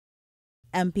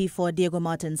MP for Diego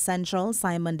Martin Central,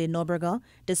 Simon de Nobrega,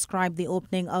 described the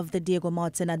opening of the Diego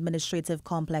Martin Administrative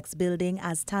Complex building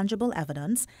as tangible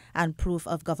evidence and proof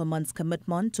of government's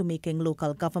commitment to making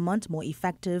local government more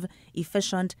effective,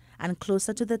 efficient, and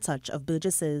closer to the touch of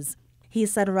burgesses. He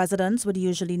said residents would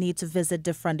usually need to visit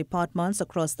different departments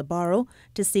across the borough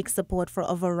to seek support for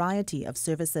a variety of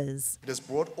services. It has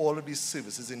brought all of these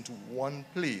services into one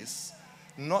place,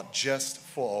 not just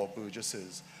for our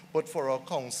burgesses, but for our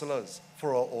councillors, for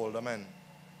our aldermen,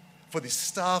 for the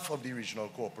staff of the regional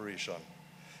corporation.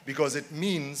 Because it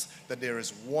means that there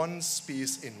is one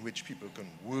space in which people can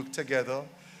work together,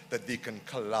 that they can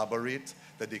collaborate,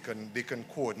 that they can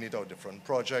coordinate our different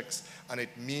projects, and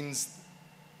it means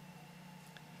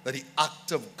that the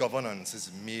act of governance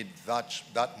is made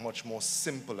that much more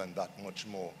simple and that much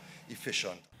more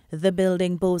efficient. The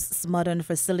building boasts modern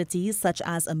facilities such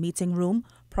as a meeting room,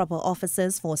 proper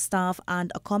offices for staff,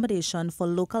 and accommodation for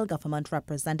local government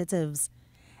representatives.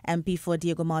 MP for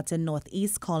Diego Martin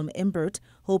Northeast, Colm Imbert,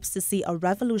 hopes to see a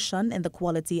revolution in the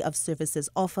quality of services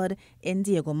offered in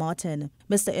Diego Martin.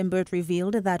 Mr. Imbert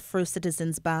revealed that First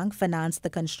Citizens Bank financed the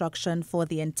construction for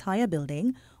the entire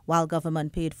building, while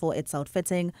government paid for its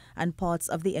outfitting and parts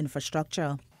of the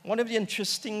infrastructure. One of the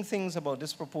interesting things about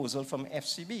this proposal from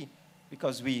FCB,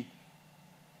 because we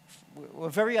were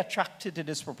very attracted to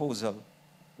this proposal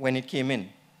when it came in,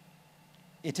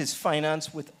 it is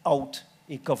financed without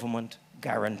a government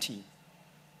guarantee.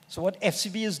 So what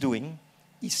FCB is doing,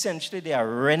 essentially they are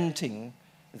renting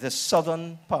the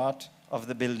southern part of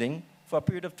the building for a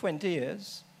period of 20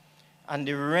 years, and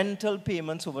the rental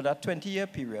payments over that 20-year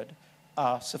period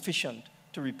are sufficient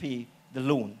to repay the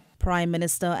loan. Prime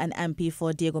Minister and MP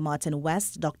for Diego Martin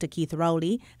West, Dr. Keith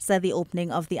Rowley, said the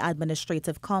opening of the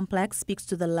administrative complex speaks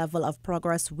to the level of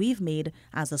progress we've made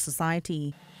as a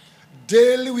society.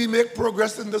 Daily we make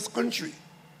progress in this country,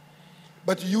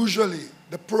 but usually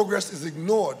the progress is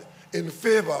ignored in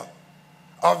favor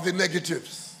of the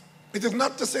negatives. It is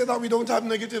not to say that we don't have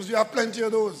negatives, we have plenty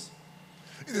of those.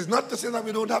 It is not to say that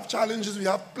we don't have challenges, we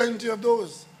have plenty of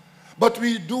those. But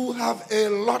we do have a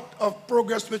lot of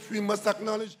progress which we must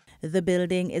acknowledge. The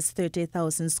building is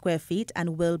 30,000 square feet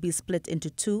and will be split into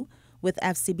two, with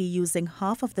FCB using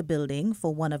half of the building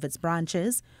for one of its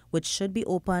branches, which should be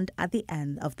opened at the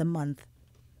end of the month.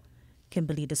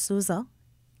 Kimberly D'Souza,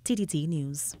 TTT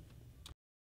News.